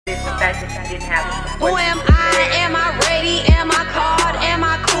the fact that you didn't have the support. Who am I? Am I ready? Am I called? Am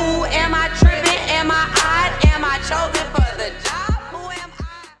I cool? Am I tripping? Am I odd? Am I chosen for the job? Who am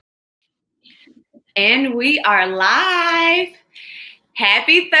I? And we are live.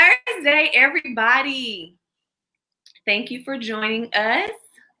 Happy Thursday, everybody. Thank you for joining us.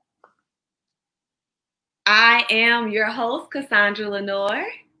 I am your host, Cassandra Lenore.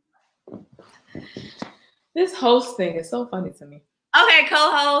 This host thing is so funny to me. Okay,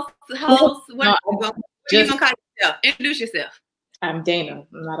 co-host, host. What are you going to call yourself? Introduce yourself. I'm Dana.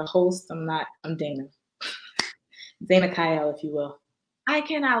 I'm not a host. I'm Dana. Dana Kyle, if you will. I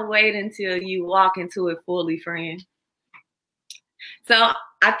cannot wait until you walk into it fully, friend. So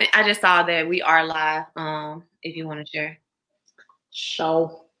I just saw that we are live. If you want to share.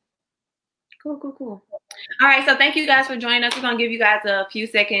 Show. Cool. All right, so thank you guys for joining us. We're going to give you guys a few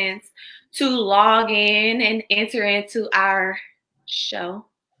seconds to log in and enter into our show.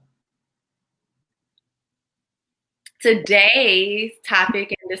 Today's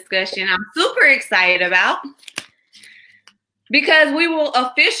topic and discussion I'm super excited about because we will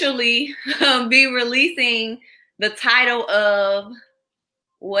officially be releasing the title of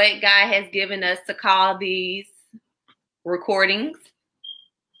what God has given us to call these recordings.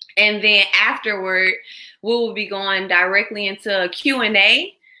 And then afterward, we will be going directly into a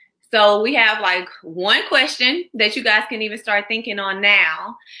Q&A. So we have like one question that you guys can even start thinking on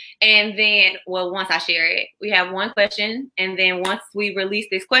now. And then, once I share it, we have one question. And then once we release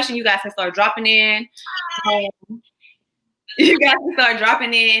this question, you guys can start dropping in. You guys can start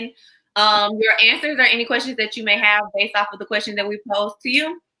dropping in your answers or any questions that you may have based off of the question that we pose to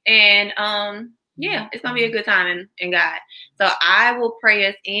you. And yeah, it's going to be a good time in God. So I will pray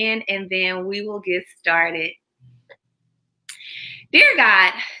us in and then we will get started. Dear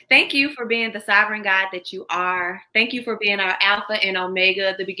God, thank you for being the sovereign God that you are. Thank you for being our Alpha and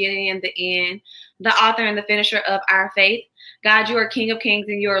Omega, the beginning and the end, the author and the finisher of our faith. God, you are King of Kings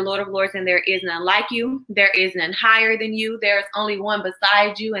and you are Lord of Lords, and there is none like you. There is none higher than you. There is only one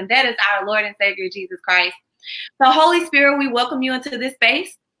beside you, and that is our Lord and Savior, Jesus Christ. So Holy Spirit, we welcome you into this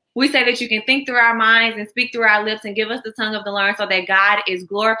space. We say that you can think through our minds and speak through our lips and give us the tongue of the learned so that God is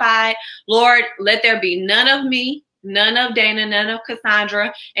glorified. Lord, let there be none of me, none of Dana, none of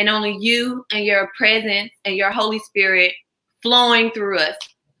Cassandra, and only you and your presence and your Holy Spirit flowing through us.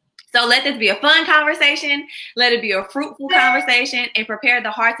 So let this be a fun conversation. Let it be a fruitful conversation and prepare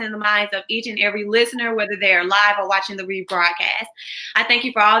the hearts and the minds of each and every listener, whether they are live or watching the rebroadcast. I thank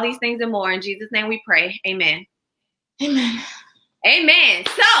you for all these things and more. In Jesus' name we pray. Amen. Amen. Amen.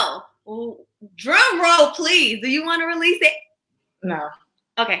 So, drum roll, please. Do you want to release it? No.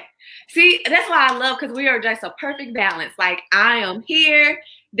 Okay. See, that's why I love, because we are just a perfect balance. Like, I am here,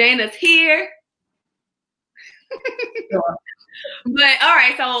 Dana's here. Sure. But, all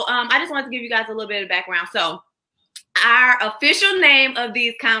right, so I just wanted to give you guys a little bit of background. So, our official name of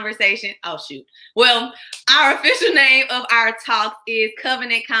these conversations, our official name of our talks is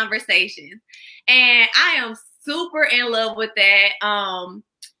Covenant Conversations. And I am super in love with that.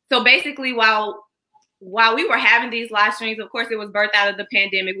 So basically, while we were having these live streams, of course, it was birthed out of the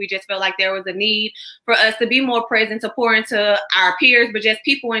pandemic. We just felt like there was a need for us to be more present, to pour into our peers, but just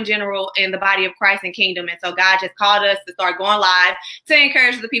people in general in the body of Christ and kingdom. And so God just called us to start going live to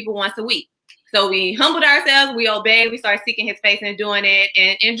encourage the people once a week. So we humbled ourselves, we obeyed, we started seeking his face and doing it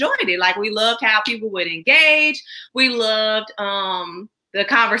and enjoyed it. Like, we loved how people would engage. We loved the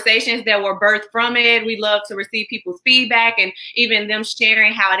conversations that were birthed from it. We loved to receive people's feedback and even them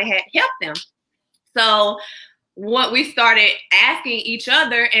sharing how it had helped them. So what we started asking each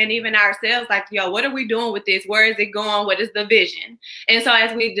other and even ourselves, like, what are we doing with this? Where is it going? What is the vision? And so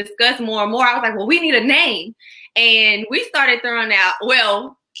as we discussed more and more, I was like, well, we need a name. And we started throwing out,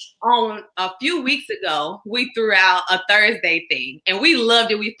 on a few weeks ago, we threw out a Thursday thing and we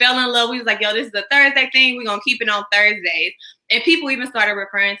loved it. We fell in love. We was like, this is a Thursday thing. We're going to keep it on Thursdays. And people even started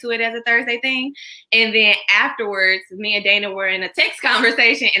referring to it as a Thursday thing. And then afterwards, me and Dana were in a text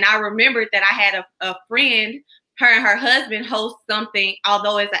conversation. And I remembered that I had a friend, her and her husband host something,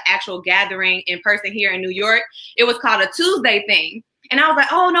 although it's an actual gathering in person here in New York. It was called a Tuesday thing. And I was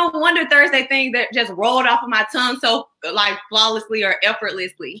like, oh, no wonder Thursday thing that just rolled off of my tongue so like flawlessly or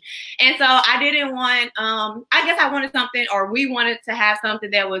effortlessly. And so I didn't want, I guess I wanted something, or we wanted to have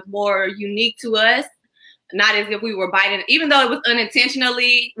something that was more unique to us. Not as if we were biting, even though it was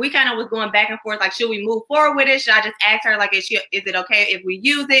unintentionally, we kind of was going back and forth, like, should we move forward with it? Should I just ask her, like, is it okay if we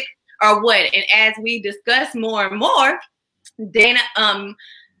use it or what? And as we discussed more and more, Dana,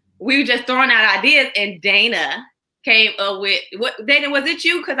 we were just throwing out ideas, and Dana came up with, Dana, was it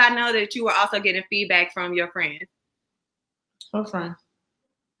you? Because I know that you were also getting feedback from your friends. What friend?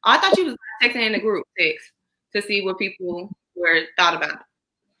 I thought you was texting in the group text to see what people were thought about it.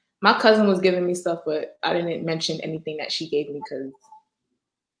 My cousin was giving me stuff, but I didn't mention anything that she gave me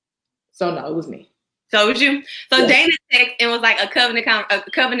so no, it was me. So it was you. So Yes. Dana texted and was like a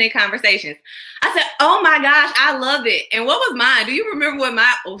covenant conversations. I said, "Oh my gosh, I love it." And what was mine? Do you remember what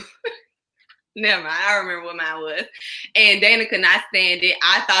mine? Oh, never mind. I remember what mine was. And Dana could not stand it.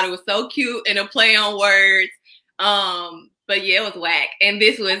 I thought it was so cute and a play on words. But yeah, it was whack. And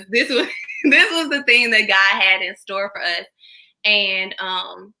this was this was the thing that God had in store for us. And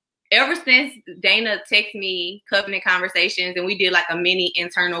ever since Dana texted me covenant conversations and we did like a mini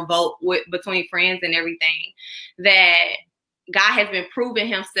internal vote between friends and everything, that God has been proving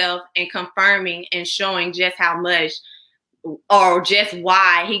himself and confirming and showing just how much or just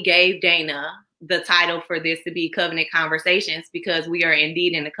why he gave Dana the title for this to be covenant conversations, because we are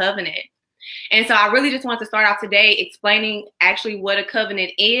indeed in the covenant. And so I really just want to start off today explaining actually what a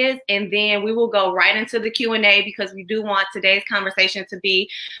covenant is, and then we will go right into the Q&A because we do want today's conversation to be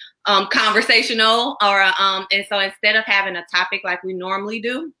conversational, or and so instead of having a topic like we normally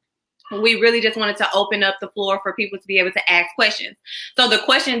do, we really just wanted to open up the floor for people to be able to ask questions. So the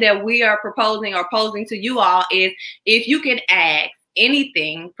question that we are proposing or posing to you all is, if you could ask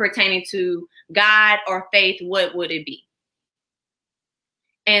anything pertaining to God or faith, what would it be?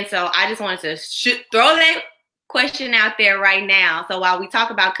 And so I just wanted to throw that question out there right now. So while we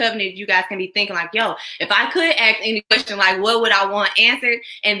talk about covenant, you guys can be thinking like, yo, if I could ask any question, like what would I want answered?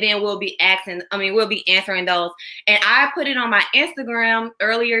 And then we'll be answering those. And I put it on my Instagram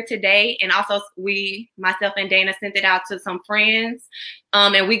earlier today. And also myself and Dana sent it out to some friends.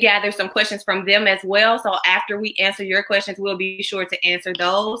 And we gathered some questions from them as well. So after we answer your questions, we'll be sure to answer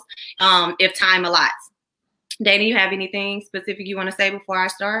those if time allots. Dana, you have anything specific you want to say before I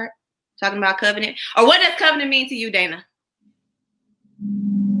start talking about covenant? Or what does covenant mean to you, Dana?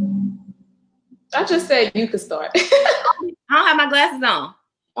 I just said you could start. I don't have my glasses on.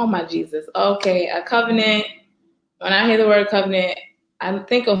 Oh my Jesus. Okay, a covenant. When I hear the word covenant, I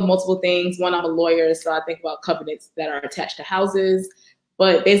think of multiple things. One, I'm a lawyer, so I think about covenants that are attached to houses.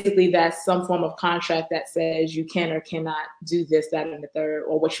 But basically, that's some form of contract that says you can or cannot do this, that, and the third,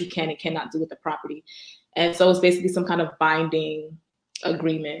 or what you can and cannot do with the property. And so it's basically some kind of binding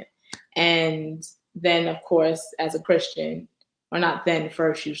agreement. And then, of course, as a Christian, or not then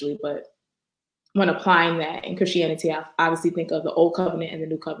first usually, but when applying that in Christianity, I obviously think of the Old Covenant and the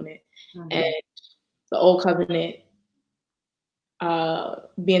New Covenant. Mm-hmm. And the Old Covenant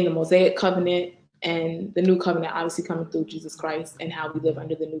being the Mosaic Covenant, and the New Covenant obviously coming through Jesus Christ and how we live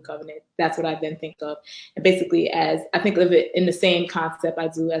under the New Covenant. That's what I then think of. And basically, as I think of it in the same concept I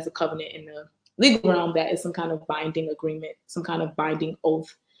do as a covenant in the legal realm, that is some kind of binding agreement, some kind of binding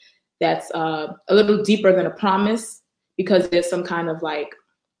oath that's a little deeper than a promise, because there's some kind of like,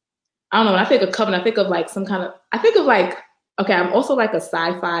 I don't know, when I think of covenant, I think of like some kind of, okay, I'm also like a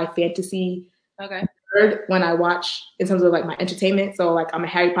sci-fi fantasy nerd when I watch in terms of like my entertainment. So like I'm a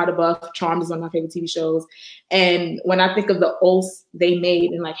Harry Potter buff, Charmed is one of my favorite TV shows. And when I think of the oaths they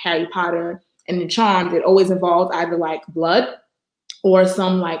made in like Harry Potter and in Charmed, it always involved either like blood or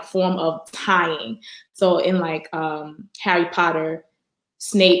some like form of tying. So in like Harry Potter,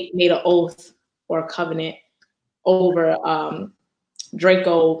 Snape made an oath or a covenant over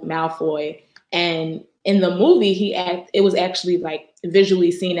Draco Malfoy. And in the movie, it was actually like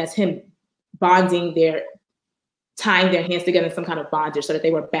visually seen as him tying their hands together in some kind of bondage so that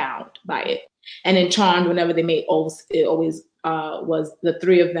they were bound by it. And in Charmed, whenever they made oaths, it always was the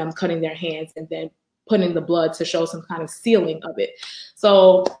three of them cutting their hands and then putting the blood to show some kind of sealing of it.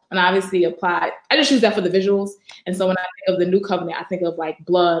 So, and obviously I just use that for the visuals. And so when I think of the New Covenant, I think of like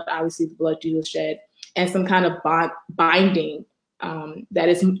blood, obviously the blood Jesus shed, and some kind of binding that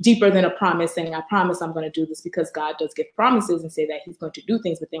is deeper than a promise, saying, I promise I'm going to do this, because God does give promises and say that he's going to do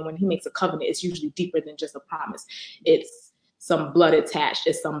things. But then when he makes a covenant, it's usually deeper than just a promise. It's some blood attached.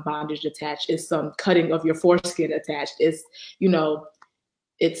 It's some bondage attached. It's some cutting of your foreskin attached. It's,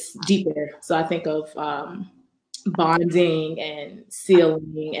 it's deeper. So I think of bonding and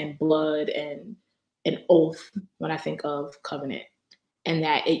sealing and blood and an oath when I think of covenant, and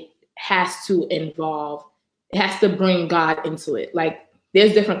that it has to bring God into it. Like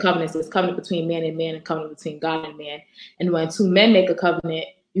there's different covenants. There's covenant between man and man and covenant between God and man. And when two men make a covenant,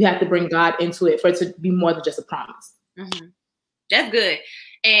 you have to bring God into it for it to be more than just a promise. Mm-hmm. That's good.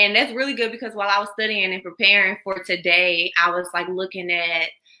 And that's really good, because while I was studying and preparing for today, I was like looking at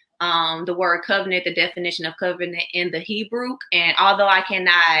the word covenant, the definition of covenant in the Hebrew. And although I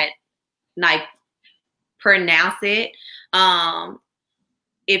cannot like pronounce it,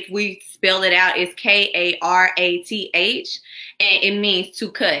 if we spell it out, it's Karath, and it means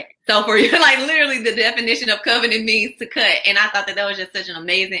to cut. So for you, like literally the definition of covenant means to cut. And I thought that was just such an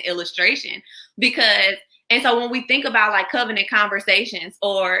amazing illustration because, and so when we think about like covenant conversations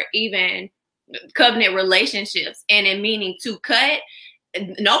or even covenant relationships and it meaning to cut,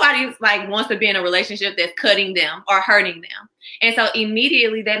 nobody like wants to be in a relationship that's cutting them or hurting them. And so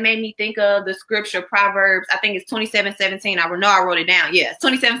immediately that made me think of the scripture Proverbs, I think it's 27:17. I know I wrote it down. Yes,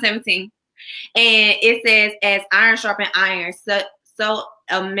 27:17. And it says, as iron sharpens iron, so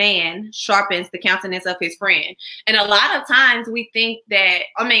a man sharpens the countenance of his friend. And a lot of times we think that,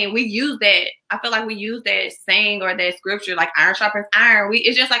 I mean, we use that, I feel like we use that saying or that scripture, like iron sharpens iron.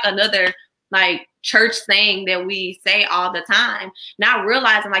 It's just like another like church saying that we say all the time, not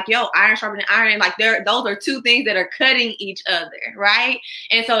realizing like, yo, iron sharpening iron, like those are two things that are cutting each other, right?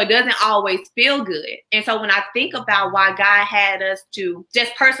 And so it doesn't always feel good. And so when I think about why God had us to,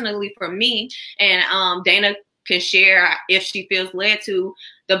 just personally for me, and Dana can share if she feels led to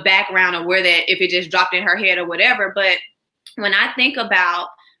the background of where that, if it just dropped in her head or whatever. But when I think about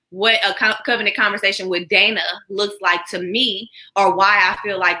what a covenant conversation with Dana looks like to me, or why I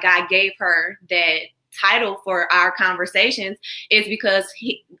feel like God gave her that title for our conversations, is because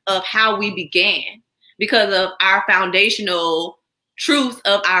of how we began, because of our foundational truths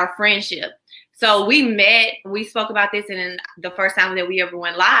of our friendship. So we met, we spoke about this in the first time that we ever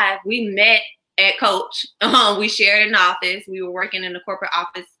went live. We met at Coach. We shared an office. We were working in the corporate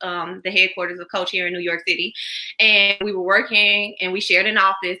office, the headquarters of Coach here in New York City. And we were working and we shared an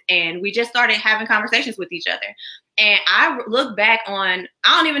office and we just started having conversations with each other. And I look back on,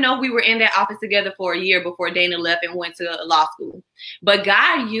 I don't even know if we were in that office together for a year before Dana left and went to law school. But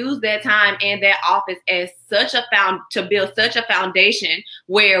God used that time in that office as such a to build such a foundation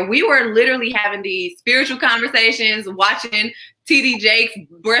where we were literally having these spiritual conversations, watching TD Jakes,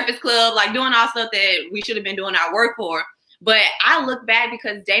 Breakfast Club, like doing all stuff that we should have been doing our work for. But I look back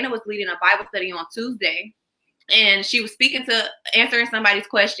because Dana was leading a Bible study on Tuesday. And she was answering somebody's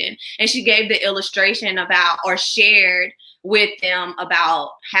question. And she gave the illustration about, or shared with them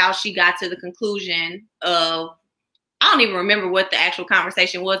about how she got to the conclusion of, I don't even remember what the actual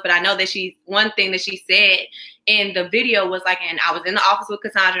conversation was, but I know that one thing that she said in the video was like, and I was in the office with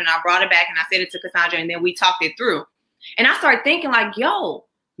Cassandra and I brought it back and I said it to Cassandra and then we talked it through. And I started thinking like, yo,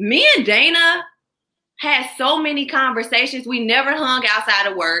 me and Dana had so many conversations. We never hung outside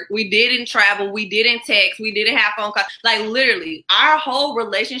of work. We didn't travel. We didn't text. We didn't have phone calls. Like literally our whole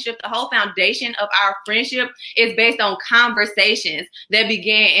relationship, the whole foundation of our friendship is based on conversations that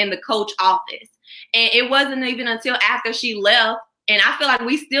began in the Coach office. And it wasn't even until after she left, and I feel like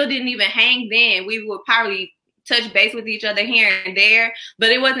we still didn't even hang then. We would probably touch base with each other here and there, but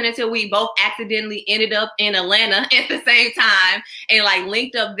it wasn't until we both accidentally ended up in Atlanta at the same time and like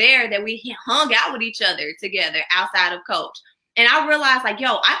linked up there that we hung out with each other together outside of Coach. And I realized like,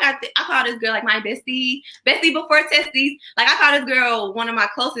 yo, I call this girl like my bestie before testies. Like I call this girl one of my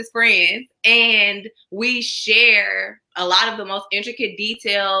closest friends, and we share a lot of the most intricate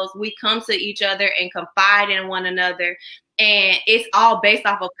details. We come to each other and confide in one another. And it's all based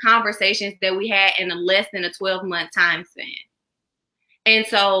off of conversations that we had in less than a 12-month time span. And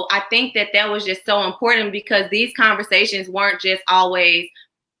so I think that was just so important because these conversations weren't just always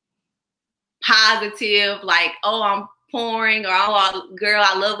positive, like, oh, I'm pouring, or oh, girl,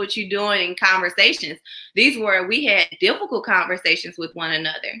 I love what you're doing conversations. We had difficult conversations with one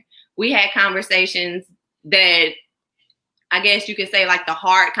another. We had conversations that I guess you could say like the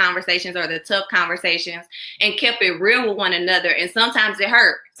hard conversations or the tough conversations, and kept it real with one another. And sometimes it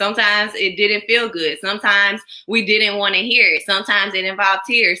hurt. Sometimes it didn't feel good. Sometimes we didn't want to hear it. Sometimes it involved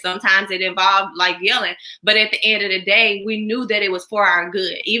tears. Sometimes it involved like yelling. But at the end of the day, we knew that it was for our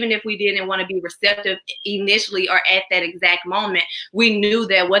good. Even if we didn't want to be receptive initially or at that exact moment, we knew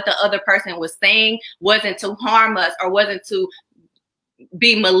that what the other person was saying wasn't to harm us or wasn't to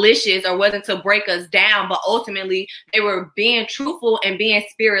be malicious or wasn't to break us down, but ultimately they were being truthful and being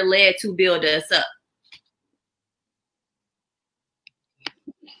spirit-led to build us up.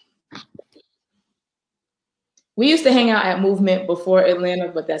 We used to hang out at Movement before Atlanta,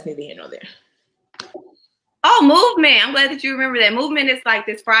 but that's neither here nor there. Oh, Movement. I'm glad that you remember that. Movement is like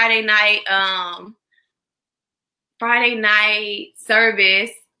this Friday night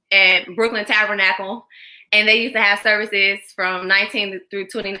service at Brooklyn Tabernacle. And they used to have services from 19 through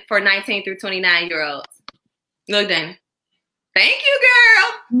 29-year-olds. Look, Dana. Thank you,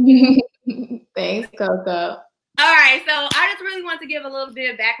 girl. Thanks, Coco. All right, so I just really want to give a little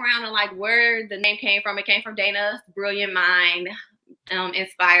bit of background on like where the name came from. It came from Dana's brilliant mind,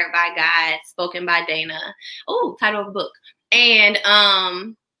 inspired by God, spoken by Dana. Oh, title of a book. And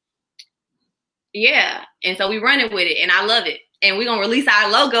Yeah. And so we running with it, and I love it. And we're gonna release our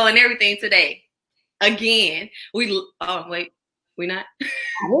logo and everything today. Again. Oh wait, we not? I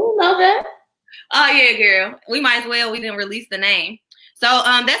didn't know that. Oh yeah, girl. We might as well. We didn't release the name. So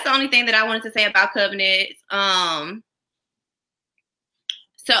that's the only thing that I wanted to say about covenants.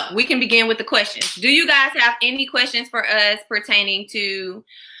 So we can begin with the questions. Do you guys have any questions for us pertaining to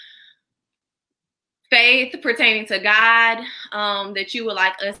faith, pertaining to God, that you would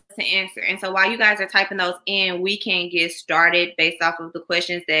like us to answer? And so while you guys are typing those in, we can get started based off of the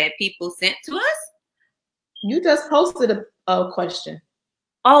questions that people sent to us. You just posted a question.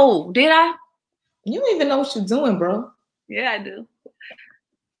 Oh, did I? You don't even know what you're doing, bro. Yeah, I do.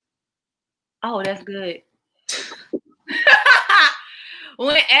 Oh, that's good.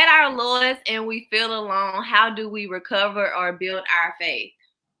 When at our lowest and we feel alone, how do we recover or build our faith?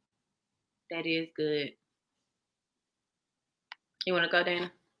 That is good. You want to go,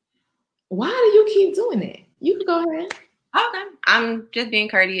 Dana? Why do you keep doing that? You can go ahead. Okay. I'm just being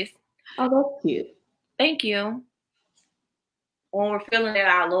courteous. Oh, that's cute. Thank you. When we're feeling at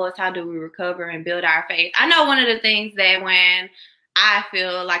our lowest, how do we recover and build our faith? I know one of the things that when I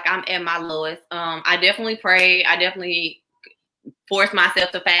feel like I'm at my lowest, I definitely pray. I definitely force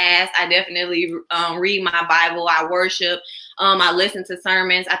myself to fast. I definitely read my Bible. I worship. I listen to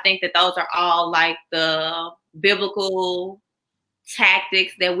sermons. I think that those are all like the biblical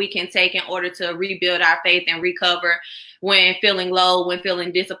tactics that we can take in order to rebuild our faith and recover when feeling low, when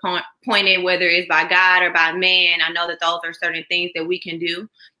feeling disappointed, whether it's by God or by man. I know that those are certain things that we can do.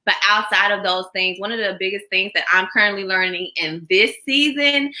 But outside of those things, one of the biggest things that I'm currently learning in this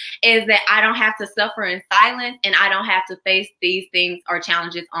season is that I don't have to suffer in silence, and I don't have to face these things or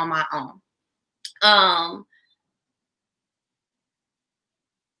challenges on my own.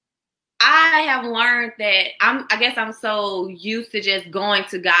 I have learned that I guess I'm so used to just going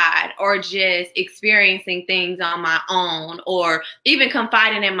to God or just experiencing things on my own, or even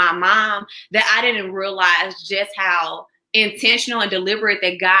confiding in my mom, that I didn't realize just how intentional and deliberate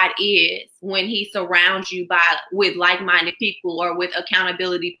that God is when he surrounds you with like-minded people, or with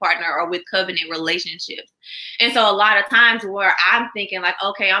accountability partner, or with covenant relationships. And so a lot of times where I'm thinking like,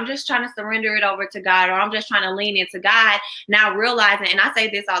 okay, I'm just trying to surrender it over to God, or I'm just trying to lean into God, now realizing, and I say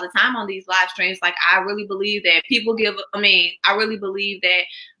this all the time on these live streams, like I really believe that I really believe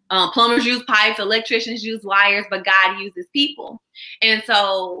that plumbers use pipes, electricians use wires, but God uses people. And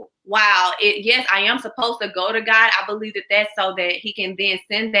so while yes, I am supposed to go to God, I believe that that's so that he can then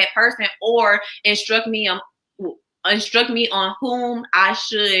send that person or instruct me on whom I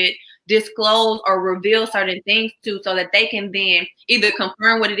should disclose or reveal certain things to, so that they can then either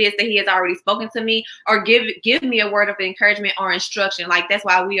confirm what it is that he has already spoken to me, or give me a word of encouragement or instruction. Like that's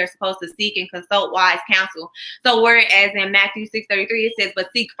why we are supposed to seek and consult wise counsel. So whereas in Matthew 6:33 it says,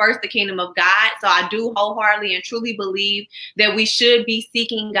 but seek first the kingdom of God. So I do wholeheartedly and truly believe that we should be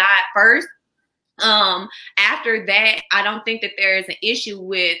seeking God first. After that, I don't think that there is an issue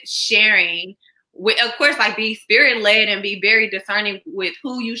with sharing. Of course, like be spirit led and be very discerning with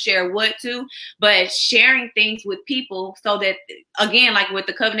who you share what to, but sharing things with people so that, again, like with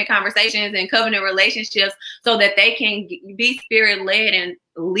the covenant conversations and covenant relationships, so that they can be spirit led and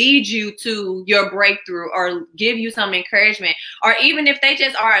lead you to your breakthrough, or give you some encouragement, or even if they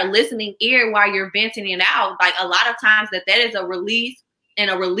just are a listening ear while you're venting it out. Like a lot of times that is a release and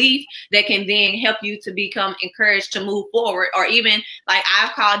a relief that can then help you to become encouraged to move forward. Or even like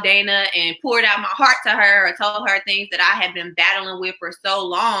I've called Dana and poured out my heart to her, or told her things that I have been battling with for so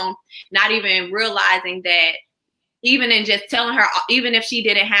long, not even realizing that even in just telling her, even if she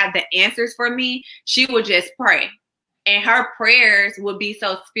didn't have the answers for me, she would just pray. And her prayers would be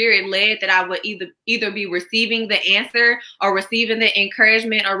so spirit led that I would either be receiving the answer, or receiving the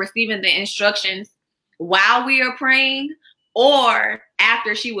encouragement, or receiving the instructions while we are praying. Or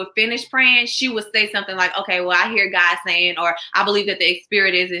after she would finish praying, she would say something like, okay, well, I hear God saying, or I believe that the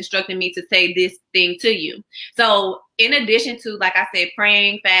Spirit is instructing me to say this thing to you. So in addition to, like I said,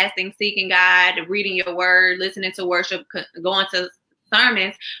 praying, fasting, seeking God, reading your word, listening to worship, going to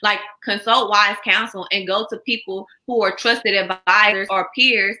sermons, like consult wise counsel and go to people who are trusted advisors or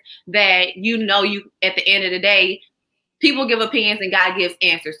peers that you at the end of the day, people give opinions and God gives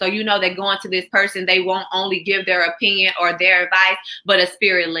answers. So you know that going to this person, they won't only give their opinion or their advice, but a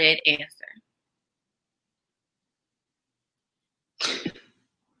spirit-led answer.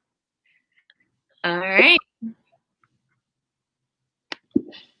 All right.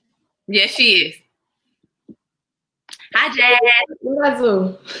 Yes, she is. Hi, Jazz. What I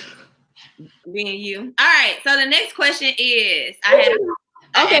do? Being you. All right. So the next question is, I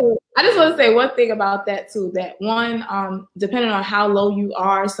Okay, I just want to say one thing about that too. That one, depending on how low you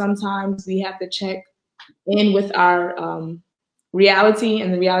are, sometimes we have to check in with our reality,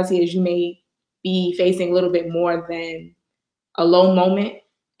 and the reality is you may be facing a little bit more than a low moment,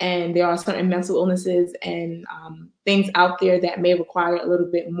 and there are certain mental illnesses and things out there that may require a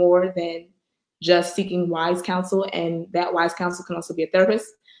little bit more than just seeking wise counsel, and that wise counsel can also be a therapist.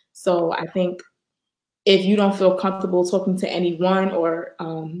 So I think if you don't feel comfortable talking to anyone, or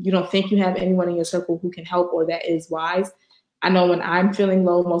you don't think you have anyone in your circle who can help or that is wise, I know when I'm feeling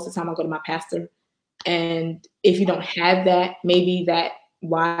low, most of the time I go to my pastor. And if you don't have that, maybe that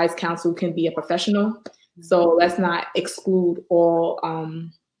wise counsel can be a professional. So let's not exclude all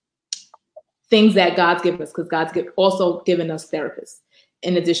things that God's given us, because God's also given us therapists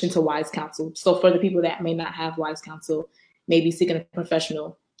in addition to wise counsel. So for the people that may not have wise counsel, maybe seeking a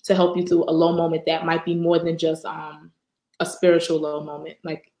professional to help you through a low moment that might be more than just a spiritual low moment.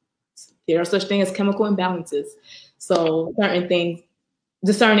 Like there are such things as chemical imbalances. So certain things,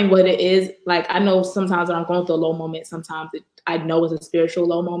 discerning what it is. Like I know sometimes when I'm going through a low moment, sometimes I know it's a spiritual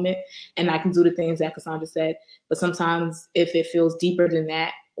low moment and I can do the things that Cassandra said. But sometimes if it feels deeper than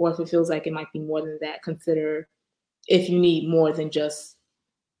that, or if it feels like it might be more than that, consider if you need more than just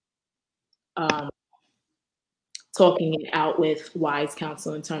talking it out with wise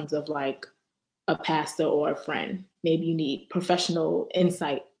counsel in terms of like a pastor or a friend. Maybe you need professional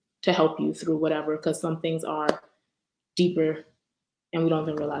insight to help you through whatever, because some things are deeper and we don't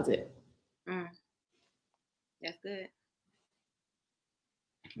even realize it. That's good.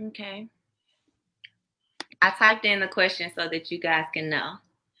 Okay. I typed in the question so that you guys can know.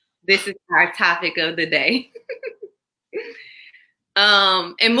 This is our topic of the day.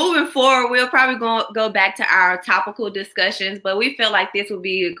 And moving forward, we'll probably go back to our topical discussions, but we feel like this would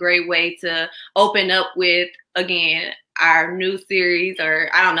be a great way to open up with, again, our new series, or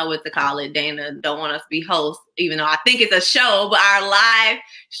I don't know what to call it. Dana don't want us to be hosts, even though I think it's a show, but our live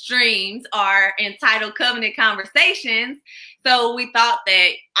streams are entitled Covenant Conversations. So we thought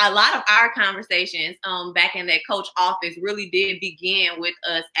that a lot of our conversations back in that coach office really did begin with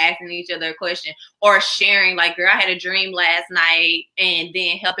us asking each other a question or sharing, like, girl, I had a dream last night, and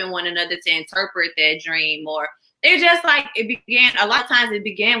then helping one another to interpret that dream. Or it's just like it began, a lot of times it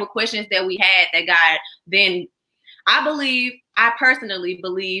began with questions that we had that God then, I personally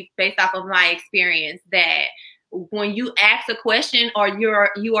believe, based off of my experience, that when you ask a question or you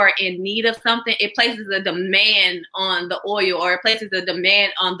are in need of something, it places a demand on the oil, or it places a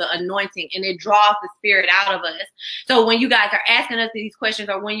demand on the anointing, and it draws the spirit out of us. So when you guys are asking us these questions,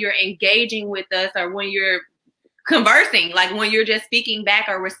 or when you're engaging with us, or when you're conversing, like when you're just speaking back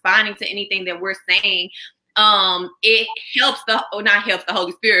or responding to anything that we're saying, it helps not helps the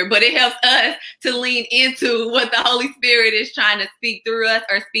Holy Spirit, but it helps us to lean into what the Holy Spirit is trying to speak through us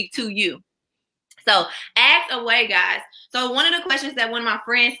or speak to you. So ask away, guys. So one of the questions that one of my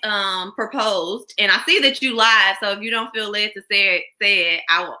friends proposed, and I see that you live, so if you don't feel led to say it,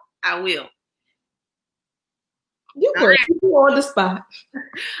 I will. You would. You on the spot.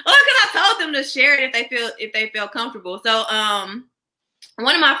 Well, because I told them to share it if they feel comfortable. So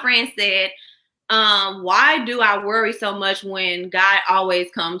one of my friends said, why do I worry so much when God always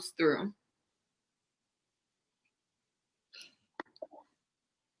comes through?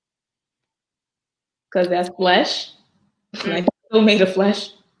 Because that's flesh. Like, still made of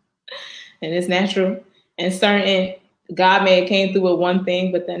flesh, and it's natural. And certain, God may have came through with one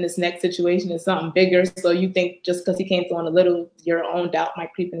thing, but then this next situation is something bigger. So you think just because he came through on a little, your own doubt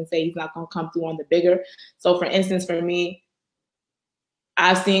might creep in and say he's not going to come through on the bigger. So for instance, for me,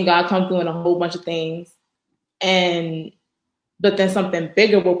 I've seen God come through in a whole bunch of things, but then something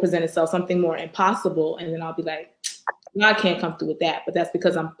bigger will present itself, something more impossible, and then I'll be like, God can't come through with that. But that's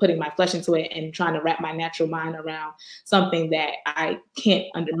because I'm putting my flesh into it and trying to wrap my natural mind around something that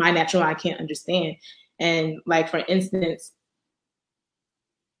my natural mind can't understand. And like, for instance,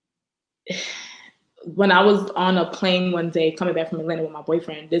 when I was on a plane one day coming back from Atlanta with my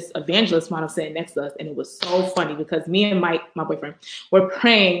boyfriend, this evangelist wound up sitting next to us, and it was so funny because me and Mike, my boyfriend, were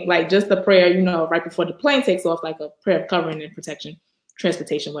praying like just the prayer, right before the plane takes off, like a prayer of covering and protection,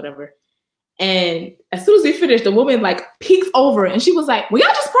 transportation, whatever. And as soon as we finished, the woman like peeks over and she was like, "Were y'all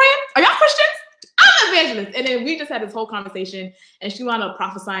just praying? Are y'all Christians? I'm an evangelist." And then we just had this whole conversation, and she wound up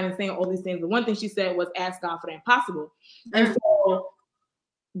prophesying and saying all these things. The one thing she said was, "Ask God for the impossible." And so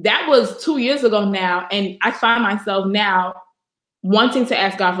that was 2 years ago now. And I find myself now wanting to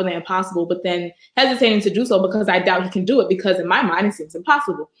ask God for the impossible, but then hesitating to do so because I doubt he can do it, because in my mind it seems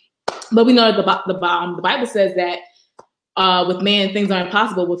impossible. But we know that the Bible says that with man things are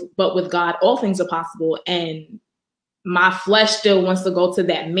impossible, but with God all things are possible. And my flesh still wants to go to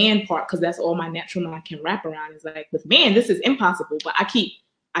that man part because that's all my natural mind can wrap around. It's like, with man, this is impossible. But I keep,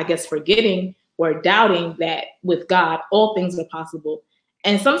 I guess, forgetting or doubting that with God, all things are possible.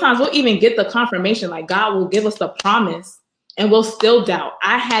 And sometimes we'll even get the confirmation, like God will give us the promise and we'll still doubt.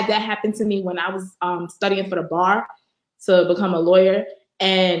 I had that happen to me when I was studying for the bar to become a lawyer.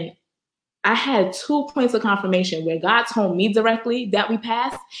 And I had 2 points of confirmation where God told me directly that we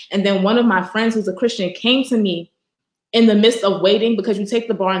passed. And then one of my friends who's a Christian came to me in the midst of waiting, because you take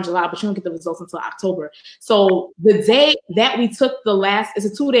the bar in July, but you don't get the results until October. So the day that we took the last, it's a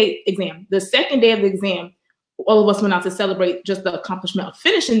 2-day exam. The second day of the exam, all of us went out to celebrate just the accomplishment of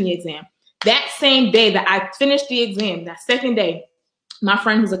finishing the exam. That same day that I finished the exam, that second day, my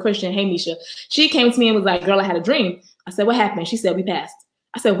friend who's a Christian, hey Misha, she came to me and was like, girl, I had a dream. I said, what happened? She said, we passed.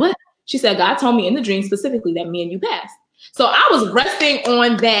 I said, what? She said, God told me in the dream specifically that me and you passed. So I was resting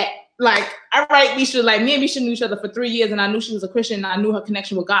on that. Like, all right, Misha, like me and Misha knew each other for 3 years, and I knew she was a Christian, and I knew her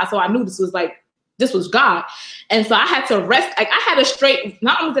connection with God. So I knew this was God. And so I had to rest. Like, I had a straight,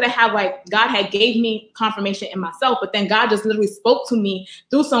 not only did I have, like, God had gave me confirmation in myself, but then God just literally spoke to me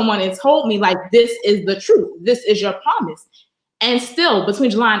through someone and told me, like, this is the truth. This is your promise. And still, between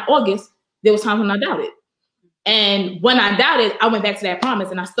July and August, there was times when I doubted. And when I doubted, I went back to that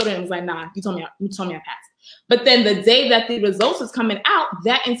promise and I stood there and was like, nah, you told me I passed. But then the day that the results is coming out,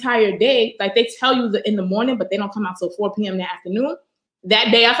 that entire day, like they tell you in the morning, but they don't come out till 4 p.m. in the afternoon.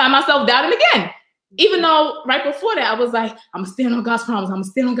 That day I found myself doubting again. Even though right before that, I was like, I'm standing on God's promise. I'm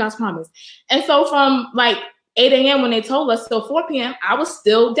standing on God's promise. And so from like 8 a.m. when they told us till 4 p.m., I was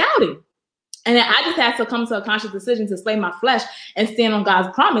still doubting. And then I just had to come to a conscious decision to slay my flesh and stand on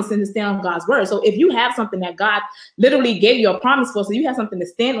God's promise and to stand on God's word. So if you have something that God literally gave you a promise for, so you have something to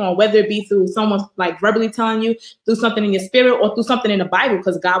stand on, whether it be through someone like verbally telling you, through something in your spirit, or through something in the Bible,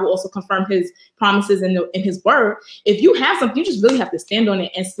 because God will also confirm his promises in his word. If you have something, you just really have to stand on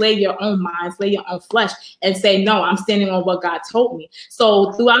it and slay your own mind, slay your own flesh, and say, no, I'm standing on what God told me.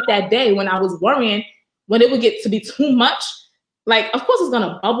 So throughout that day, when I was worrying, when it would get to be too much, like, of course it's going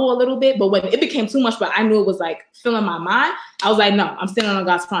to bubble a little bit, but when it became too much, but I knew it was like filling my mind, I was like, no, I'm standing on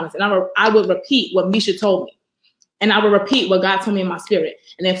God's promise. And I would repeat what Misha told me. And I would repeat what God told me in my spirit.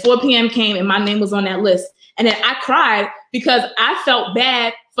 And then 4 p.m. came and my name was on that list. And then I cried because I felt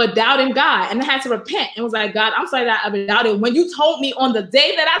bad for doubting God. And I had to repent and was like, God, I'm sorry that I ever doubted. When you told me on the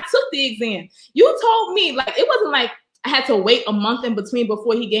day that I took the exam, you told me, like, it wasn't like I had to wait a month in between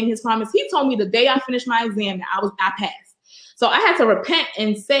before he gave me his promise. He told me the day I finished my exam that I passed. So I had to repent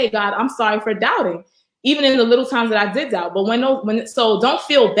and say, God, I'm sorry for doubting, even in the little times that I did doubt. But so don't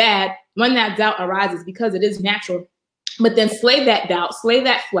feel bad when that doubt arises, because it is natural. But then slay that doubt, slay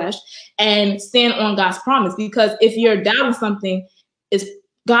that flesh, and stand on God's promise. Because if you're doubting something,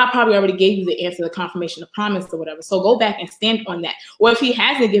 God probably already gave you the answer, the confirmation, the promise, or whatever. So go back and stand on that. Or if he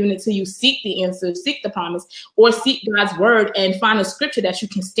hasn't given it to you, seek the answer, seek the promise, or seek God's word and find a scripture that you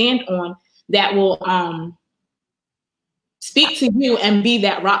can stand on that will speak to you and be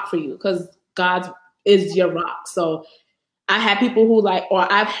that rock for you, because God is your rock. So I had people who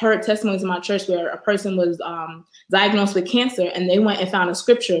or I've heard testimonies in my church where a person was diagnosed with cancer and they went and found a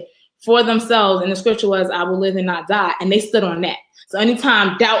scripture for themselves. And the scripture was, I will live and not die. And they stood on that. So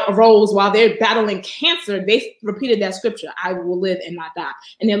anytime doubt arose while they're battling cancer, they repeated that scripture, I will live and not die.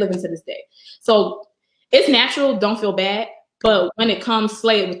 And they're living to this day. So it's natural. Don't feel bad. But when it comes,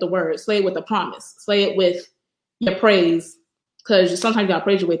 slay it with the word, slay it with the promise, slay it with your praise, because sometimes you gotta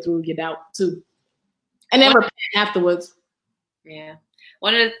praise your way through your doubt too, and then repent afterwards. Yeah,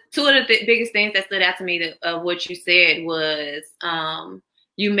 two of the biggest things that stood out to me of what you said was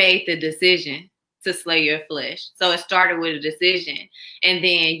you made the decision to slay your flesh. So it started with a decision, and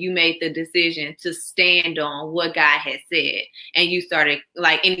then you made the decision to stand on what God had said. And you started,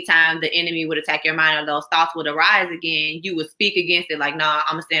 like, anytime the enemy would attack your mind or those thoughts would arise again, you would speak against it, like, no,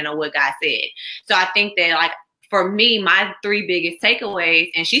 I'm gonna stand on what God said. So I think that, like, for me, my 3 biggest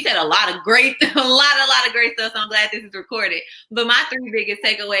takeaways, and she said a lot of great, a lot of great stuff, so I'm glad this is recorded. But my 3 biggest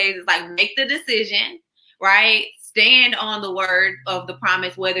takeaways is, like, make the decision, right? Stand on the word of the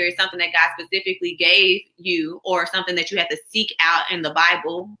promise, whether it's something that God specifically gave you or something that you have to seek out in the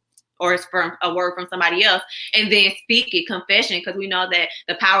Bible, or it's from a word from somebody else, and then speak it, confession, because we know that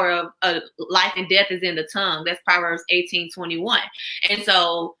the power of life and death is in the tongue. That's Proverbs 18:21. And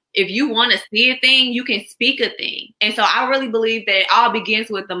so if you want to see a thing, you can speak a thing. And so I really believe that it all begins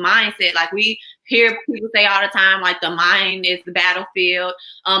with the mindset. Like, we hear people say all the time, like, the mind is the battlefield.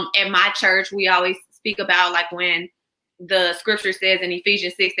 At my church, we always speak about, like, when the scripture says in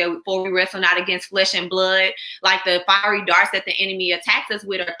Ephesians 6 that before we wrestle not against flesh and blood, like the fiery darts that the enemy attacks us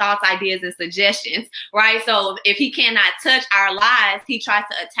with are thoughts, ideas, and suggestions, right? So if he cannot touch our lives, he tries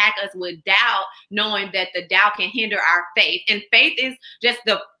to attack us with doubt, knowing that the doubt can hinder our faith. And faith is just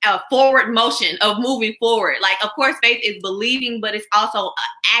the forward motion of moving forward. Like, of course, faith is believing, but it's also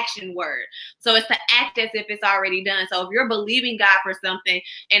an action word. So it's to act as if it's already done. So if you're believing God for something,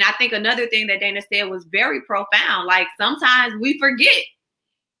 and I think another thing that Dana said was very profound, like sometimes we forget.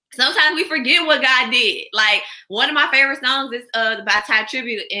 Sometimes we forget what God did. Like one of my favorite songs is by Ty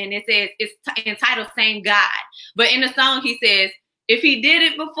Tribute, and it says it's entitled "Same God." But in the song, he says, "If he did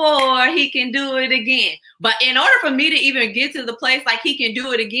it before, he can do it again." But in order for me to even get to the place like he can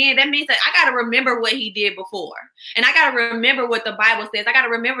do it again, that means that I got to remember what he did before. And I got to remember what the Bible says. I got to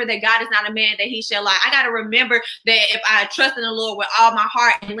remember that God is not a man that he shall lie. I got to remember that if I trust in the Lord with all my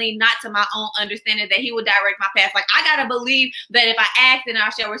heart and lean not to my own understanding, that he will direct my path. Like I got to believe that if I ask, then I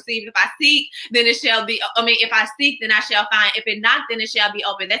shall receive. If I seek, then it shall be. If I seek, then I shall find. If it knock, then it shall be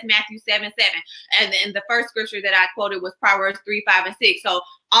open. That's Matthew 7:7. And the first scripture that I quoted was Proverbs 3:5-6. So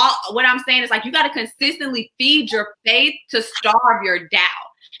what I'm saying is like you got to consistently feed your faith to starve your doubt.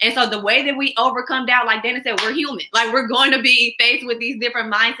 And so the way that we overcome doubt, like Dana said, we're human. Like we're going to be faced with these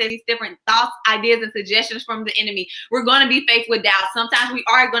different mindsets, these different thoughts, ideas, and suggestions from the enemy. We're going to be faced with doubt. Sometimes we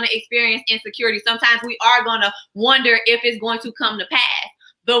are going to experience insecurity. Sometimes we are going to wonder if it's going to come to pass.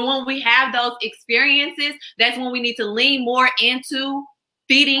 But when we have those experiences, that's when we need to lean more into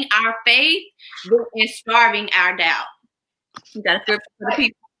feeding our faith and starving our doubt. You got a scripture for the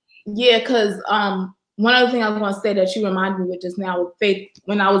people. Yeah, because one other thing I want to say that you reminded me with just now with faith,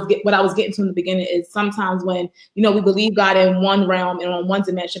 what I was getting to in the beginning is sometimes when, you know, we believe God in one realm and on one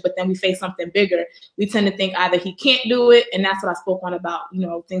dimension, but then we face something bigger, we tend to think either he can't do it, and that's what I spoke on about, you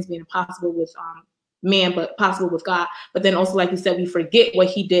know, things being impossible with man, but possible with God. But then also, like you said, we forget what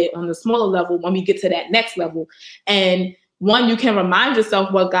he did on the smaller level when we get to that next level. And one, you can remind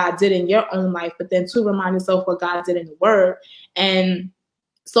yourself what God did in your own life, but then two, remind yourself what God did in the word. And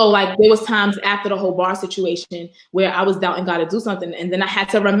so like there was times after the whole bar situation where I was doubting God to do something, and then I had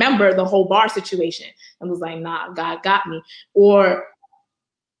to remember the whole bar situation and was like, nah, God got me. Or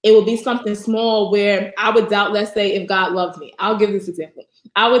it would be something small where I would doubt, let's say, if God loved me. I'll give this example.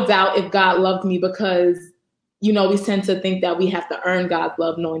 I would doubt if God loved me because, you know, we tend to think that we have to earn God's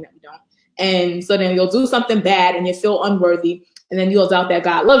love knowing that we don't. And so then you'll do something bad and you feel unworthy, and then you'll doubt that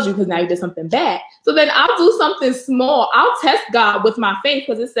God loves you because now you did something bad. So then I'll do something small. I'll test God with my faith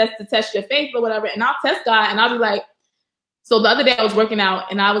because it says to test your faith or whatever. And I'll test God and I'll be like, so the other day I was working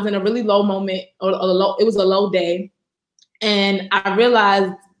out and I was in a really low moment, or it was a low day. And I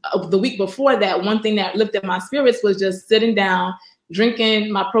realized the week before that, one thing that lifted my spirits was just sitting down,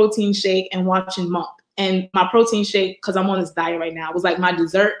 drinking my protein shake and watching Monk. And my protein shake, because I'm on this diet right now, was like my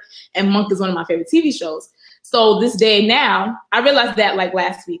dessert. And Monk is one of my favorite TV shows. So this day now, I realized that like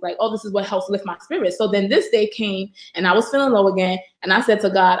last week, like, oh, this is what helps lift my spirit. So then this day came and I was feeling low again. And I said to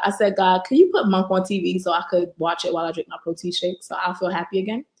God, God, can you put Monk on TV so I could watch it while I drink my protein shake so I'll feel happy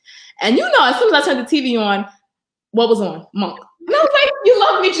again? And you know, as soon as I turned the TV on, what was on? Monk. And I was like, you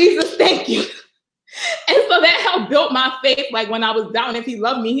love me, Jesus, thank you. And so that helped build my faith. Like when I was down, if he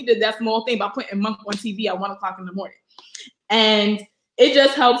loved me, he did that small thing by putting Monk on TV at 1:00 in the morning. And it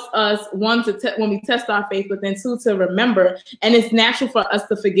just helps us, one, when we test our faith, but then two, to remember. And it's natural for us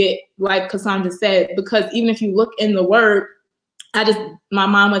to forget, like Cassandra said, because even if you look in the word, my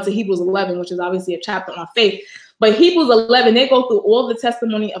mind went to Hebrews 11, which is obviously a chapter on faith. But Hebrews 11, they go through all the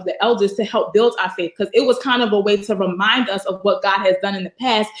testimony of the elders to help build our faith, because it was kind of a way to remind us of what God has done in the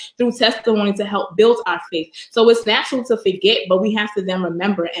past through testimony to help build our faith. So it's natural to forget, but we have to then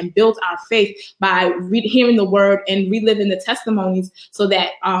remember and build our faith by hearing the word and reliving the testimonies, so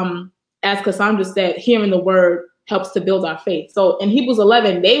that, as Cassandra said, hearing the word helps to build our faith. So in Hebrews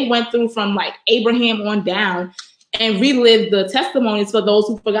 11, they went through from like Abraham on down and relived the testimonies for those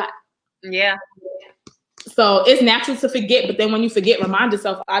who forgot. Yeah. So it's natural to forget, but then when you forget, remind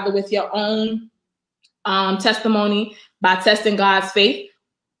yourself either with your own testimony by testing God's faith,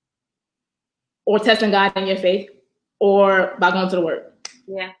 or testing God in your faith, or by going to the word.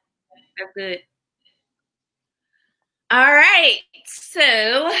 Yeah, that's good. All right.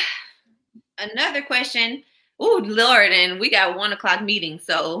 So another question. Oh, Lord, and we got 1:00 meeting.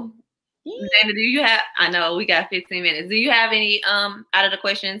 So Dana, do you have, I know we got 15 minutes. Do you have any, out of the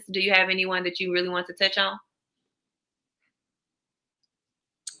questions, do you have anyone that you really want to touch on?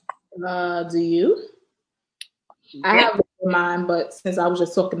 Do you? I have mine, but since I was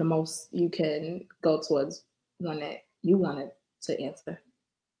just talking the most, you can go towards one that you wanted to answer.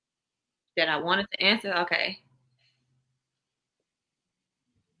 That I wanted to answer? Okay.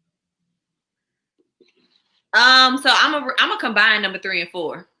 So I'm a combine number 3 and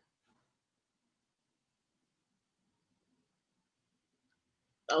 4.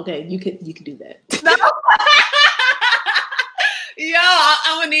 Okay, you can do that. No. Yo,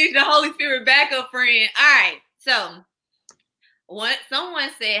 I'm gonna need the Holy Spirit backup friend. All right, so someone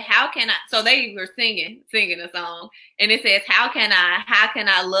said, "How can I?" So they were singing a song, and it says, "How can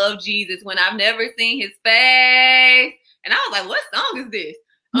I love Jesus when I've never seen his face?" And I was like, "What song is this?"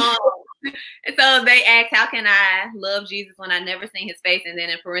 And so they asked, "How can I love Jesus when I've never seen his face?" And then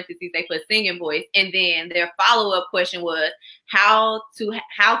in parentheses they put singing voice. And then their follow-up question was, how to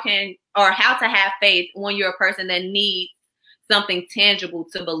have faith when you're a person that needs something tangible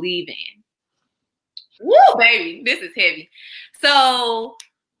to believe in. Woo, baby, this is heavy. So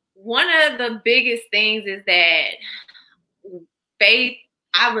one of the biggest things is that faith,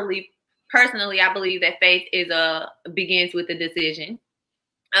 I believe that faith begins with a decision.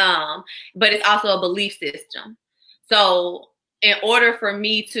 But it's also a belief system. So in order for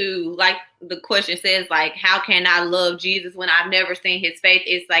me to, like the question says, like, how can I love Jesus when I've never seen his face?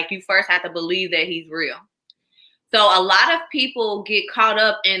 It's like you first have to believe that he's real. So a lot of people get caught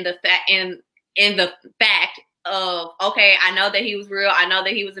up in the fact of, okay, I know that he was real. I know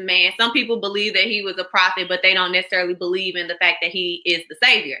that he was a man. Some people believe that he was a prophet, but they don't necessarily believe in the fact that he is the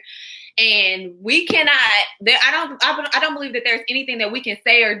Savior. And we cannot, I don't believe that there's anything that we can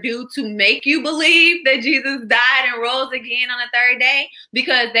say or do to make you believe that Jesus died and rose again on the third day,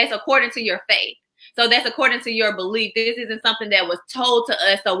 because that's according to your faith. So that's according to your belief. This isn't something that was told to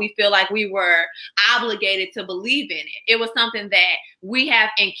us, so we feel like we were obligated to believe in it. It was something that we have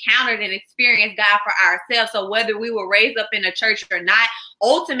encountered and experienced God for ourselves. So whether we were raised up in a church or not,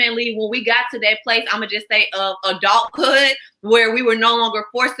 ultimately, when we got to that place, I'm going to just say of adulthood, where we were no longer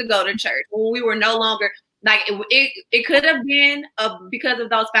forced to go to church, when we were no longer, like, it could have been because of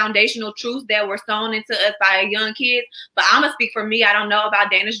those foundational truths that were sown into us by young kids. But I'm gonna speak for me. I don't know about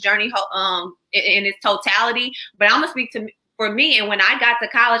Dana's journey in its totality, but I'm gonna speak for me. And when I got to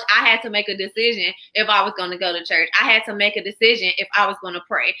college, I had to make a decision if I was going to go to church. I had to make a decision if I was going to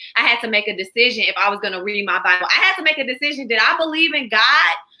pray. I had to make a decision if I was going to read my Bible. I had to make a decision. Did I believe in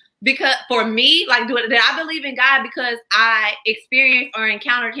God? Because for me, like, did I believe in God because I experienced or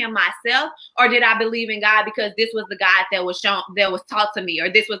encountered him myself? Or did I believe in God because this was the God that was taught to me,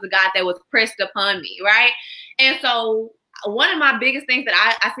 or this was the God that was pressed upon me, right? And so one of my biggest things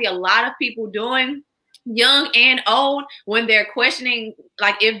that I see a lot of people doing, young and old, when they're questioning,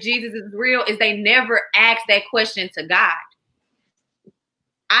 like, if Jesus is real, is they never ask that question to God.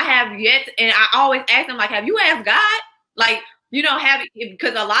 I have yet, and I always ask them, like, have you asked God? Like,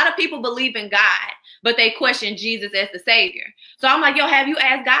 because a lot of people believe in God, but they question Jesus as the Savior. So I'm like, yo, have you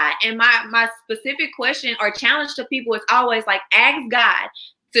asked God? And my specific question or challenge to people is always like, ask God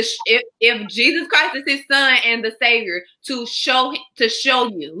if Jesus Christ is his son and the Savior, to show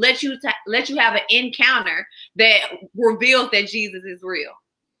you, let you have an encounter that reveals that Jesus is real.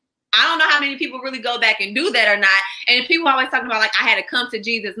 I don't know how many people really go back and do that or not. And people always talking about, like, I had a come to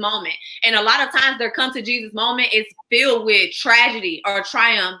Jesus moment. And a lot of times their come to Jesus moment is filled with tragedy or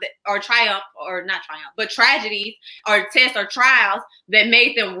triumph, or not triumph, but tragedies or tests or trials that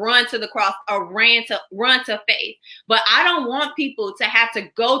made them run to the cross or run to faith. But I don't want people to have to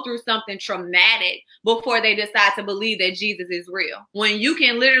go through something traumatic before they decide to believe that Jesus is real. When you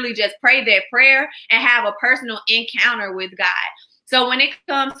can literally just pray that prayer and have a personal encounter with God. So when it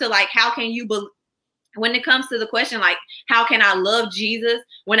comes to, like, when it comes to the question, like, how can I love Jesus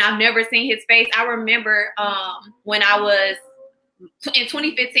when I've never seen his face? I remember when I was in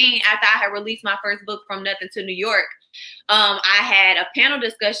 2015, after I had released my first book, From Nothing to New York, I had a panel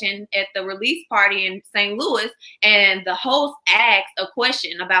discussion at the release party in St. Louis, and the host asked a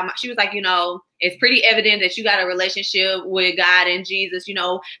question about she was like, it's pretty evident that you got a relationship with God and Jesus.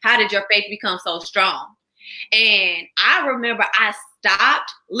 How did your faith become so strong? And I remember I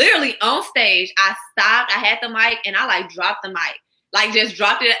stopped, literally on stage. I stopped, I had the mic, and I, like, dropped the mic, like, just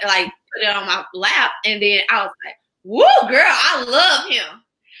dropped it, like, put it on my lap. And then I was like, woo, girl, I love him.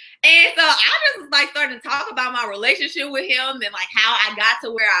 And so I just, like, started to talk about my relationship with him and, like, how I got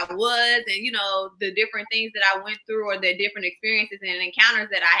to where I was, and, the different things that I went through, or the different experiences and encounters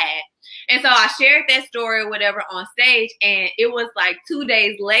that I had. And so I shared that story or whatever on stage. And it was like 2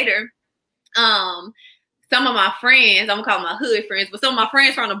 days later, some of my friends, I'm gonna call them my hood friends, but some of my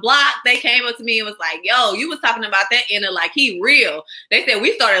friends from the block, they came up to me and was like, yo, you was talking about that inner, like, he real. They said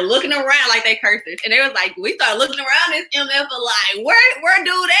we started looking around, like, they cursors. And they was like, we started looking around this MF, like, where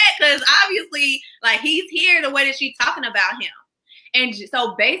dude at? Because obviously, like, he's here the way that she's talking about him. And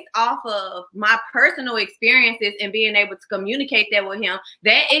so based off of my personal experiences and being able to communicate that with him,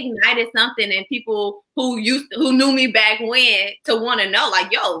 that ignited something in people who knew me back when to want to know,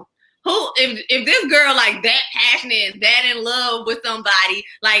 like, yo, if this girl like that passionate, that in love with somebody,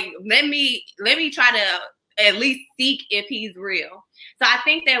 like let me try to at least seek if he's real. So I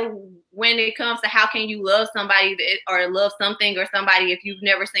think that when it comes to how can you love somebody or love something or somebody if you've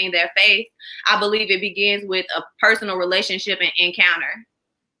never seen their face, I believe it begins with a personal relationship and encounter.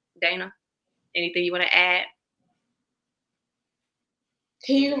 Dana, anything you want to add?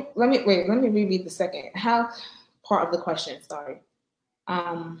 Can you let me reread the second part of the question. Sorry.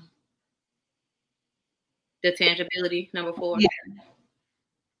 The tangibility, number 4. Yeah.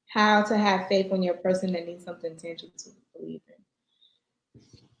 How to have faith when you're a person that needs something tangible to believe in.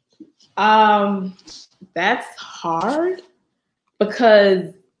 That's hard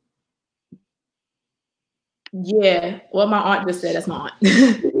because, yeah, what my aunt just said, that's my aunt.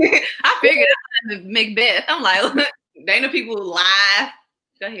 I figured out Macbeth. I'm like, Dana, people lie.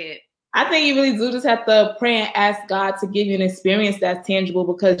 Go ahead. I think you really do just have to pray and ask God to give you an experience that's tangible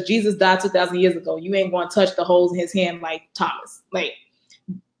because Jesus died 2,000 years ago. You ain't going to touch the holes in his hand like Thomas. Like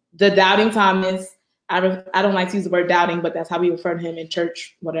the doubting Thomas, I don't like to use the word doubting, but that's how we refer to him in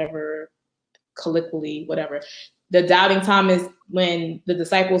church, whatever, colloquially, whatever. The doubting Thomas, when the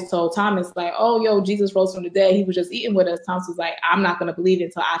disciples told Thomas, like, oh, yo, Jesus rose from the dead. He was just eating with us. Thomas was like, I'm not going to believe it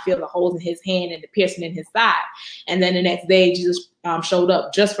until I feel the holes in his hand and the piercing in his side. And then the next day, Jesus showed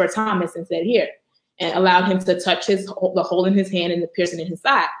up just for Thomas and said, here, and allowed him to touch the hole in his hand and the piercing in his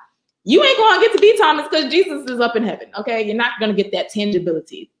side. You ain't going to get to be Thomas because Jesus is up in heaven, okay? You're not going to get that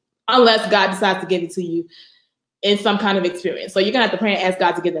tangibility unless God decides to give it to you in some kind of experience. So you're going to have to pray and ask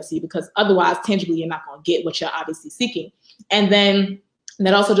God to give that to you because otherwise, tangibly, you're not going to get what you're obviously seeking. And then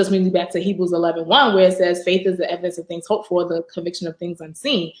that also just brings me back to Hebrews 11:1, where it says, faith is the evidence of things hoped for, the conviction of things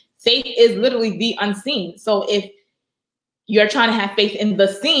unseen. Faith is literally the unseen. So if you're trying to have faith in the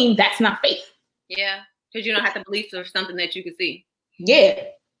seen, that's not faith. Yeah, because you don't have to believe for something that you can see. Yeah.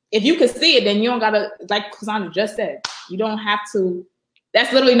 If you can see it, then you don't got to, like Cassandra just said, you don't have to,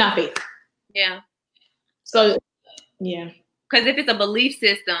 that's literally not faith. Yeah. So, yeah. Because if it's a belief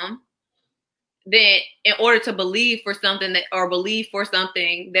system, then in order to believe for something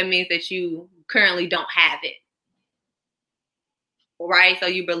that means that you currently don't have it. Right? So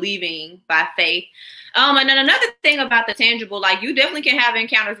you're believing by faith. And then another thing about the tangible, like you definitely can have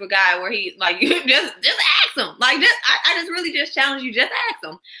encounters with God where he like you just ask him. Like this, I just really just challenge you, just ask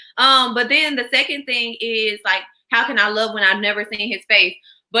him. But then the second thing is like, how can I love when I've never seen his face?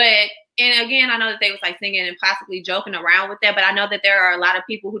 And again, I know that they was like singing and possibly joking around with that, but I know that there are a lot of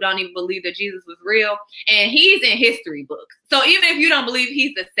people who don't even believe that Jesus was real, and he's in history books. So even if you don't believe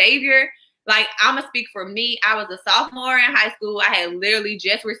he's the savior, like I'm gonna speak for me. I was a sophomore in high school. I had literally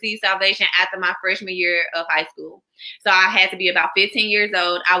just received salvation after my freshman year of high school. So I had to be about 15 years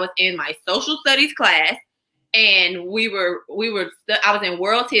old. I was in my social studies class, and I was in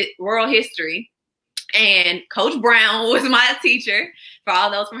world history. And Coach Brown was my teacher for all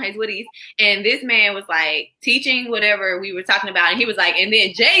those from Hazelwood East. And this man was like teaching whatever we were talking about. And he was like, and then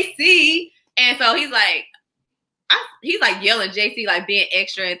JC. And so he's like yelling JC, like being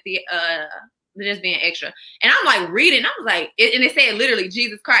extra and just being extra. And I'm like reading. I was like, and it said literally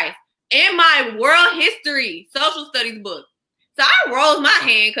Jesus Christ in my world history social studies book. So I rose my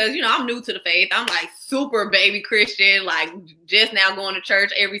hand because, I'm new to the faith. I'm like super baby Christian, like just now going to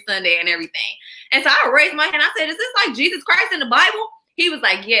church every Sunday and everything. And so I raised my hand. I said, is this like Jesus Christ in the Bible? He was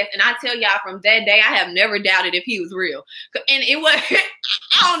like, yes. And I tell y'all from that day, I have never doubted if he was real. And it was,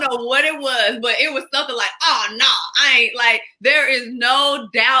 I don't know what it was, but it was something like, oh, no, I ain't like, there is no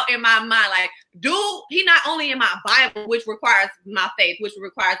doubt in my mind. Like, dude, he not only in my Bible, which requires my faith, which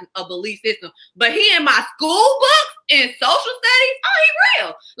requires a belief system, but he in my school books in social studies. Oh, he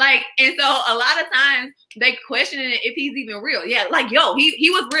real. Like, and so a lot of times they question if he's even real. Yeah, like, yo, he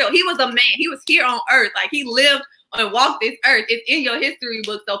was real. He was a man. He was here on earth. Like, he lived and walk this earth. It's in your history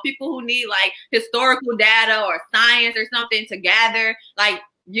book. So people who need like historical data or science or something to gather, like,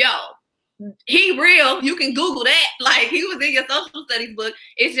 yo, he real. You can Google that. Like, he was in your social studies book.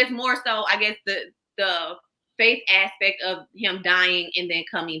 It's just more so, I guess, the faith aspect of him dying and then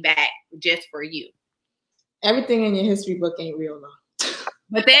coming back just for you. Everything in your history book ain't real though.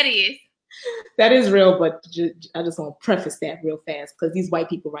 But that is. That is real, but I just want to preface that real fast because these white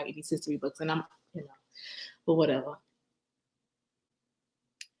people writing these history books, and I'm, but whatever.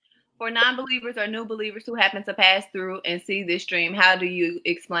 For non-believers or new believers who happen to pass through and see this stream, how do you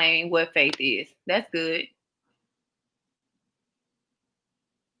explain what faith is? That's good.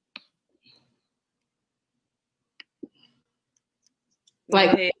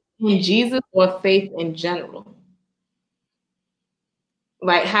 Like in Jesus or faith in general?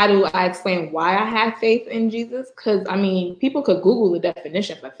 Like, how do I explain why I have faith in Jesus? Because, I mean, people could Google the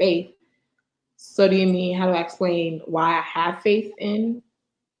definition for faith. So do you mean, how do I explain why I have faith in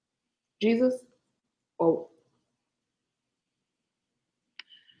Jesus? Or,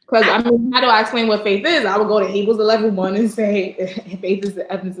 because, I mean, how do I explain what faith is? I would go to Hebrews 11:1 and say, faith is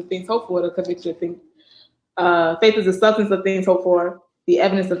the evidence of things hoped for, the conviction of things. Faith is the substance of things hoped for, the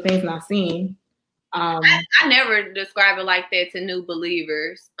evidence of things not seen. I never describe it like that to new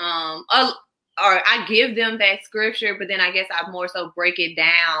believers. Or I give them that scripture, but then I guess I more so break it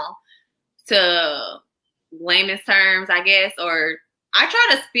down to layman's terms, I guess, or I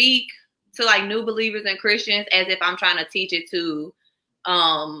try to speak to like new believers and Christians as if I'm trying to teach it to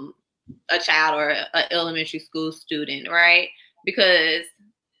a child or an elementary school student, right? Because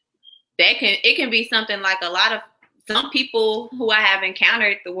it can be something like some people who I have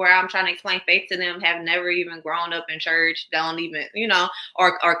encountered where I'm trying to explain faith to them have never even grown up in church, don't even,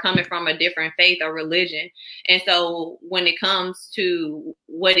 or coming from a different faith or religion. And so when it comes to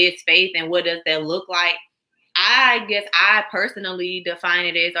what is faith and what does that look like, I guess I personally define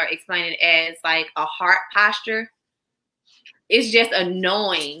it as, or explain it as, like a heart posture. It's just a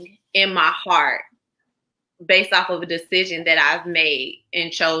knowing in my heart based off of a decision that I've made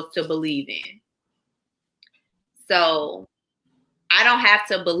and chose to believe in. So I don't have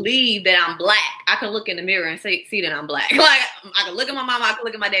to believe that I'm black. I can look in the mirror and see that I'm black. Like, I can look at my mama, I can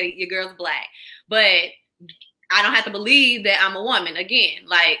look at my daddy, your girl's black. But I don't have to believe that I'm a woman. Again,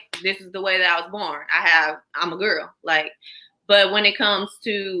 like, this is the way that I was born. I'm a girl. Like, but when it comes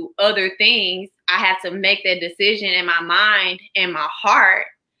to other things, I have to make that decision in my mind and my heart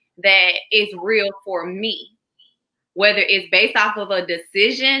that it's real for me. Whether it's based off of a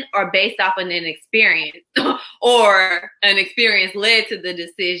decision or based off of an experience or an experience led to the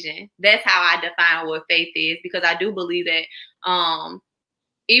decision. That's how I define what faith is, because I do believe that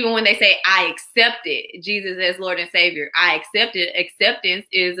even when they say I accepted Jesus as Lord and Savior, I accepted. Acceptance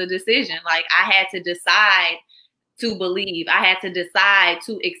is a decision. Like, I had to decide to believe. I had to decide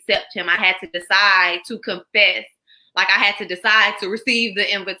to accept him. I had to decide to confess. Like, I had to decide to receive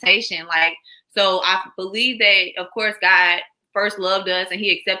the invitation. Like, so I believe that, of course, God first loved us and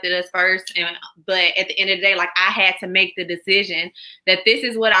he accepted us first. But at the end of the day, like, I had to make the decision that this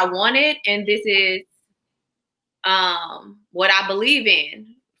is what I wanted and this is what I believe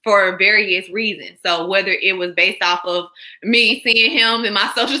in for various reasons. So whether it was based off of me seeing him in my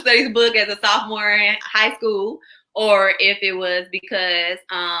social studies book as a sophomore in high school, or if it was because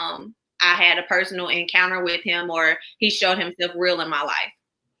I had a personal encounter with him or he showed himself real in my life.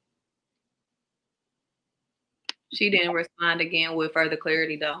 She didn't respond again with further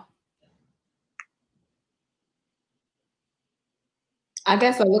clarity, though. I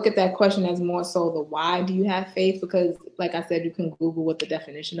guess I look at that question as more so the why do you have faith? Because, like I said, you can Google what the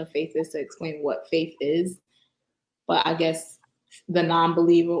definition of faith is to explain what faith is. But I guess the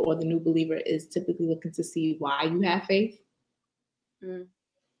non-believer or the new believer is typically looking to see why you have faith.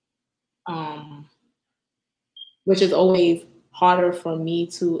 Which is always harder for me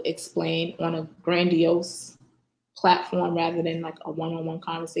to explain on a grandiose platform rather than like a one-on-one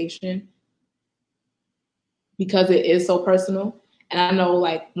conversation, because it is so personal. And I know,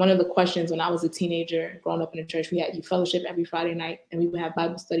 like, one of the questions when I was a teenager growing up in the church, we had youth fellowship every Friday night and we would have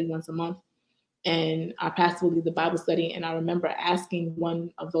Bible study once a month, and our pastor would lead the Bible study. And I remember asking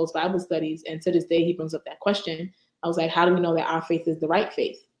one of those Bible studies, and to this day he brings up that question. I was like, how do we know that our faith is the right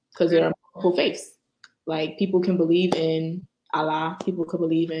faith? Because there are multiple faiths. Like, people can believe in Allah, people could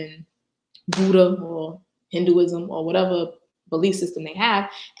believe in Buddha or Hinduism or whatever belief system they have,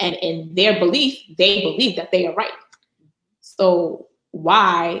 and in their belief, they believe that they are right. So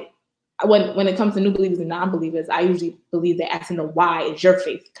why, when it comes to new believers and non-believers, I usually believe that asking the why is your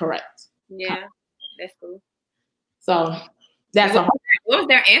faith correct? Yeah, that's cool. So that's what was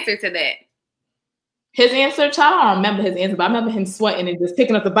their answer to that? His answer, child, I don't remember his answer, but I remember him sweating and just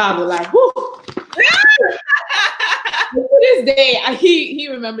picking up the Bible like, whoo. To this day, he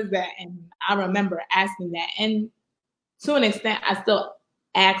remembers that, and I remember asking that. And to an extent, I still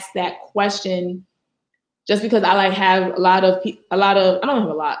ask that question just because I have I don't have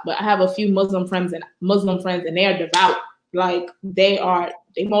a lot, but I have a few Muslim friends, and they are devout. Like, they're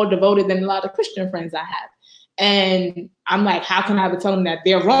more devoted than a lot of Christian friends I have. And I'm like, how can I ever tell them that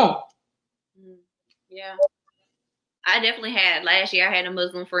they're wrong? Yeah. I definitely had, last year I had a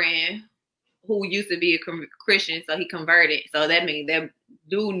Muslim friend who used to be a Christian, so he converted. So that means that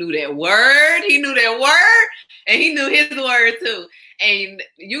dude knew that word. He knew that word, and he knew his word too. And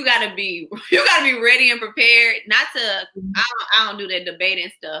you gotta be ready and prepared. Not to, I don't do that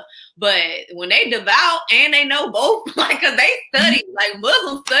debating stuff, but when they devout and they know both, like, cause they study, like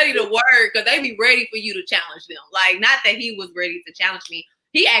Muslims study the word, cause they be ready for you to challenge them. Like, not that he was ready to challenge me.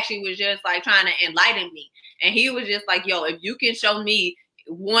 He actually was just like trying to enlighten me, and he was just like, "Yo, if you can show me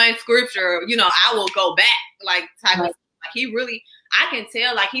one scripture, you know, I will go back." Like, type of, like, he really, I can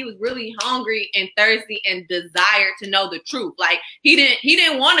tell, like, he was really hungry and thirsty and desired to know the truth. Like, he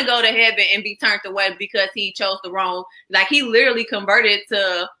didn't want to go to heaven and be turned away because he chose the wrong. Like, he literally converted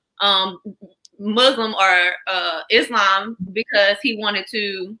to Muslim or Islam because he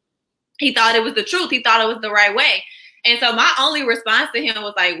thought it was the truth. He thought it was the right way. And so my only response to him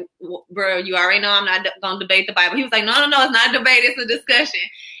was like, "Bro, you already know I'm not going to debate the Bible." He was like, no, it's not a debate. It's a discussion.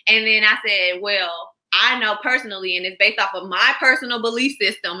 And then I said, well, I know personally, and it's based off of my personal belief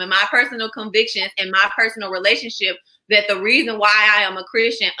system and my personal convictions and my personal relationship, that the reason why I am a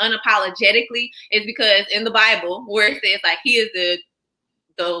Christian unapologetically is because in the Bible, where it says, like, he is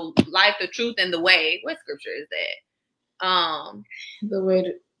the life, the truth, and the way. What scripture is that? The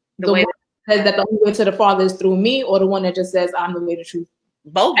way says that the only way to the Father is through me, or the one that just says I'm the way, the truth?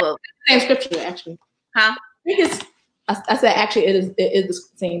 Both of them. Same scripture, actually. Huh? I think it's. I said actually it is the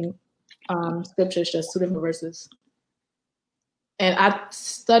same scripture. It's just two different verses. And I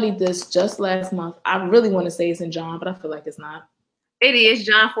studied this just last month. I really want to say it's in John, but I feel like it's not. It is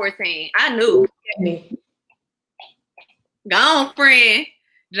John 14. I knew. Go on, friend.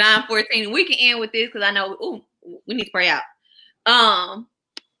 John 14. We can end with this because I know. We need to pray out.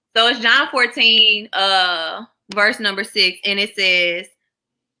 So it's John 14, verse number 6, and it says,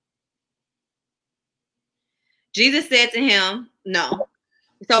 Jesus said to him, no.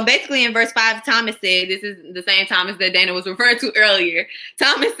 So basically in verse 5, Thomas said, this is the same Thomas that Dana was referring to earlier.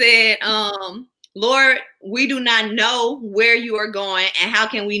 Thomas said, Lord, we do not know where you are going, and how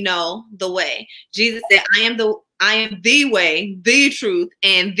can we know the way? Jesus said, I am the way, the truth,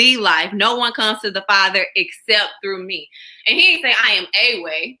 and the life. No one comes to the Father except through me. And he didn't say I am a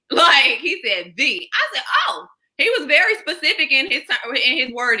way. Like, he said the. I said, oh, he was very specific in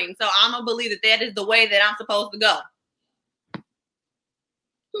his wording. So I'm gonna believe that is the way that I'm supposed to go.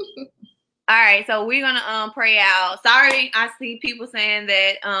 All right, so we're gonna pray out. Sorry, I see people saying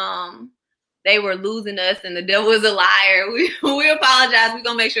that they were losing us and the devil is a liar. We apologize. We're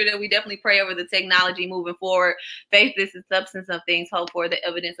gonna make sure that we definitely pray over the technology moving forward. Faith is the substance of things hoped for, the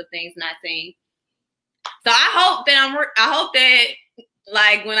evidence of things not seen. So I hope that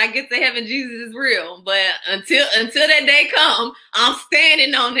like when I get to heaven, Jesus is real. But until that day come, I'm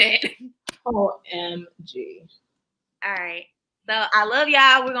standing on that. OMG. All right. So I love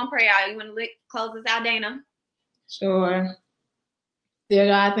y'all. We're gonna pray out. You want to close this out, Dana? Sure. Dear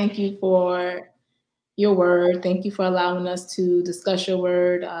God, thank you for your word. Thank you for allowing us to discuss your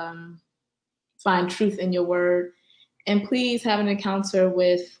word, find truth in your word. And please have an encounter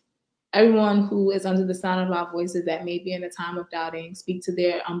with everyone who is under the sound of our voices that may be in a time of doubting. Speak to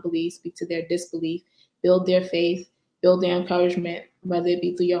their unbelief, speak to their disbelief, build their faith, build their encouragement, whether it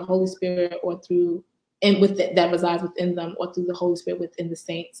be through your Holy Spirit or that resides within them, or through the Holy Spirit within the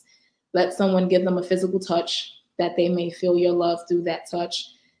saints. Let someone give them a physical touch that they may feel your love through that touch.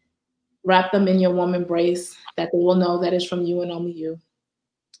 Wrap them in your warm embrace, that they will know that it's from you and only you.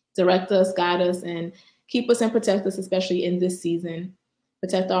 Direct us, guide us, and keep us and protect us, especially in this season.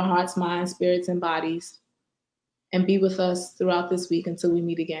 Protect our hearts, minds, spirits, and bodies. And be with us throughout this week until we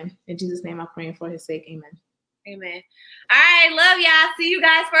meet again. In Jesus' name, I'm praying for his sake. Amen. Amen. All right, love y'all. See you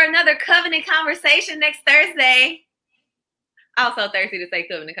guys for another covenant conversation next Thursday. Also Thursday to say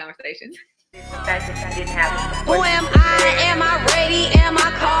covenant conversations. That didn't happen. Who am I?